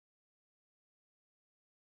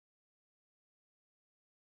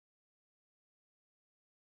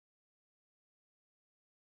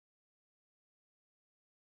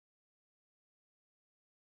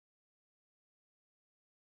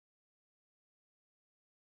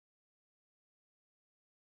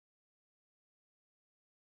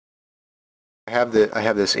I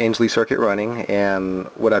have this Ainslie circuit running, and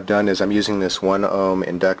what I've done is I'm using this 1 ohm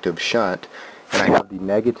inductive shunt, and I have the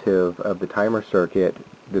negative of the timer circuit,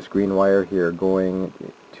 this green wire here, going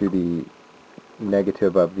to the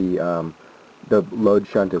negative of the load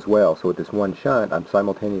shunt as well. So with this one shunt, I'm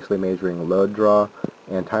simultaneously measuring load draw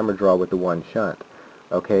and timer draw with the one shunt.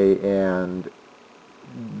 Okay, and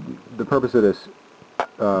the purpose of this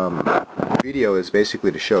video is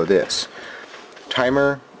basically to show this.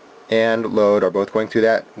 Timer and load are both going through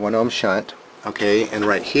that 1 ohm shunt. Okay, and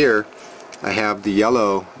right here I have the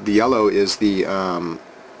yellow. The yellow is the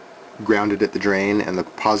grounded at the drain, and the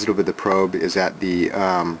positive of the probe is at the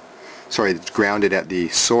it's grounded at the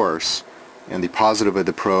source, and the positive of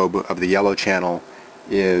the probe of the yellow channel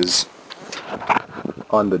is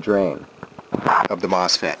on the drain of the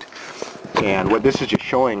MOSFET. And what this is just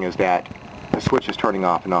showing is that the switch is turning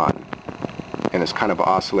off and on, and it's kind of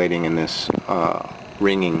oscillating in this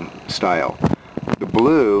ringing style. The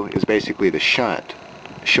blue is basically the shunt,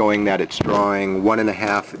 showing that it's drawing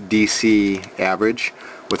 1.5 DC average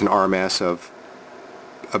with an RMS of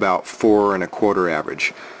about 4 1/4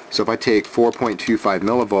 average. So if I take 4.25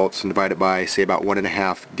 millivolts and divide it by, say, about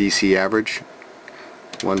 1.5 DC average,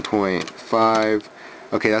 1.5,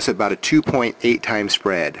 okay, that's about a 2.8 times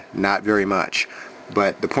spread. Not very much.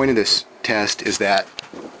 But the point of this test is that,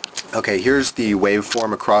 okay, here's the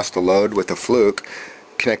waveform across the load with the fluke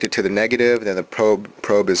connected to the negative, then the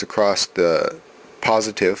probe is across the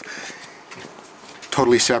positive.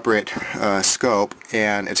 Totally separate scope,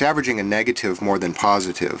 and it's averaging a negative more than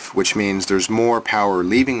positive, which means there's more power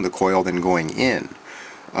leaving the coil than going in.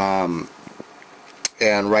 And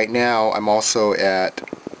right now I'm also at,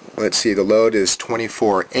 let's see, the load is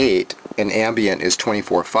 24.8 and ambient is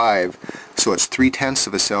 24.5, so it's 0.3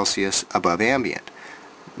 of a Celsius above ambient.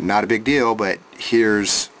 Not a big deal, but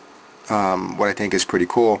here's what I think is pretty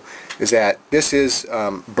cool, is that this is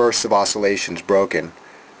bursts of oscillations broken.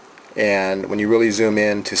 And when you really zoom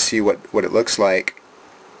in to see what it looks like,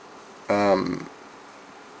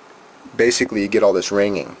 basically you get all this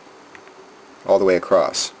ringing all the way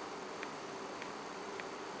across.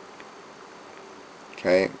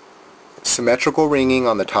 Okay, symmetrical ringing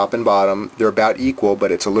on the top and bottom. They're about equal,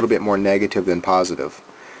 but it's a little bit more negative than positive.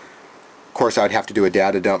 Of course, I'd have to do a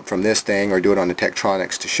data dump from this thing or do it on the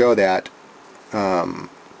Tektronix to show that. But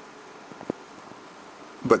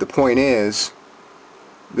the point is,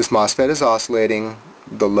 this MOSFET is oscillating,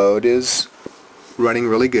 the load is running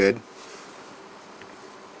really good.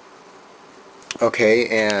 Okay,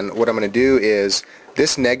 and what I'm going to do is,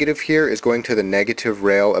 this negative here is going to the negative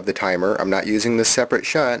rail of the timer. I'm not using this separate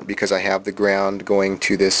shunt because I have the ground going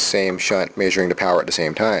to this same shunt measuring the power at the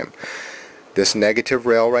same time. This negative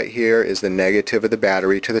rail right here is the negative of the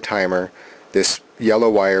battery to the timer. This yellow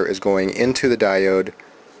wire is going into the diode,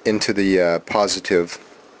 into the positive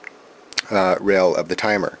rail of the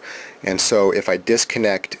timer. And so if I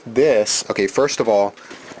disconnect this, okay, first of all,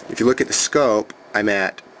 if you look at the scope, I'm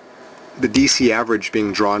at the DC average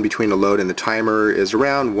being drawn between the load and the timer is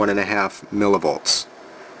around 1.5 millivolts.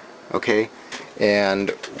 Okay,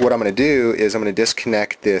 and what I'm going to do is I'm going to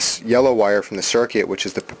disconnect this yellow wire from the circuit, which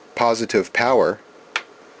is the positive power.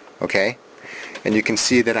 Okay, and you can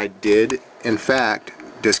see that I did in fact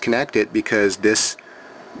disconnect it, because this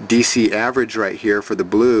DC average right here for the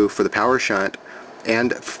blue, for the power shunt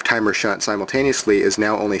and timer shunt simultaneously, is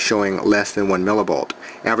now only showing less than 1 millivolt,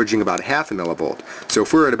 averaging about 0.5 millivolt. So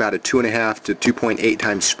if we're at about a 2.5 to 2.8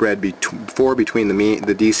 times spread between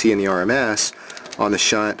the DC and the RMS on the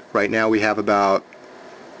shunt, right now we have about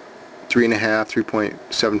 3.5,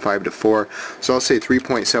 3.75 to 4. So I'll say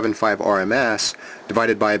 3.75 RMS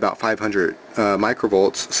divided by about 500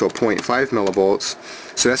 microvolts, so 0.5 millivolts.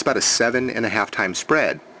 So that's about a 7.5 times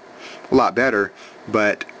spread. A lot better,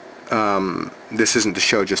 but this isn't to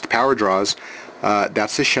show just power draws.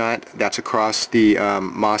 That's the shunt. That's across the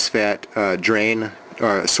MOSFET drain,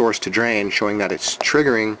 source to drain, showing that it's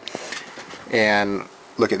triggering. And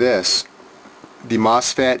look at this. The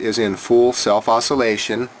MOSFET is in full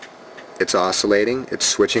self-oscillation. It's oscillating. It's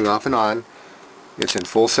switching off and on. It's in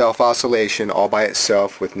full self-oscillation all by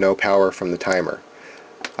itself with no power from the timer.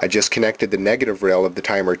 I just connected the negative rail of the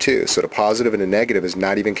timer too, so the positive and the negative is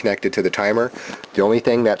not even connected to the timer. The only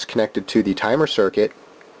thing that's connected to the timer circuit,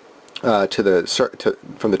 from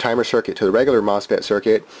the timer circuit to the regular MOSFET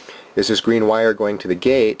circuit, is this green wire going to the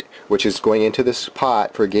gate, which is going into this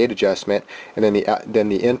pot for a gate adjustment, and then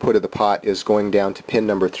the input of the pot is going down to pin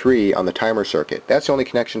number 3 on the timer circuit. That's the only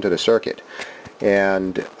connection to the circuit.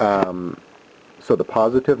 And so the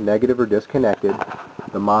positive, negative are disconnected.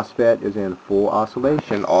 The MOSFET is in full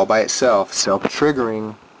oscillation all by itself,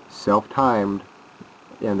 self-triggering, self-timed,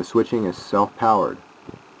 and the switching is self-powered.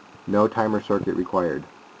 No timer circuit required.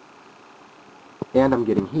 And I'm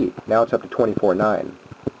getting heat. Now it's up to 24.9,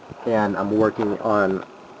 and I'm working on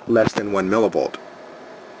less than 1 millivolt.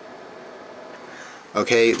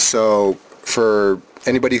 Okay, so for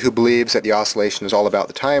anybody who believes that the oscillation is all about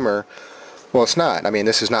the timer, well, it's not. I mean,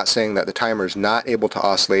 this is not saying that the timer is not able to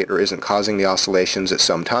oscillate or isn't causing the oscillations at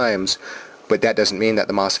some times, but that doesn't mean that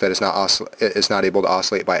the MOSFET is not able to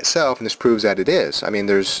oscillate by itself, and this proves that it is. I mean,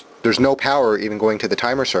 there's no power even going to the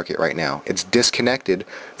timer circuit right now. It's disconnected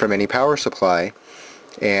from any power supply,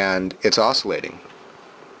 and it's oscillating.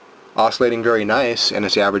 Oscillating very nice, and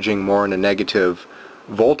it's averaging more in a negative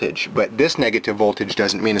voltage, but this negative voltage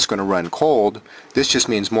doesn't mean it's going to run cold. This just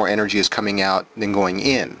means more energy is coming out than going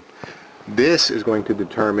in. This is going to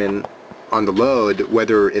determine on the load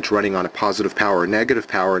whether it's running on a positive power or negative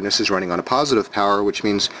power, and this is running on a positive power, which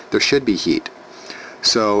means there should be heat.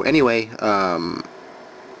 So anyway,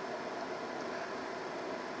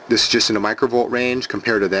 this is just in a microvolt range.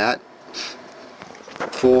 Compared to that,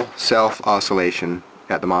 full self-oscillation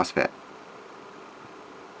at the MOSFET.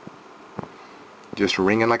 Just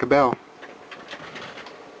ringing like a bell.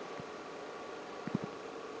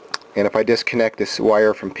 And if I disconnect this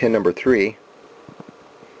wire from pin number 3,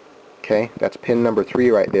 okay, that's pin number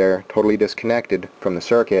 3 right there, totally disconnected from the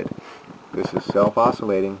circuit. This is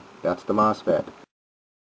self-oscillating. That's the MOSFET.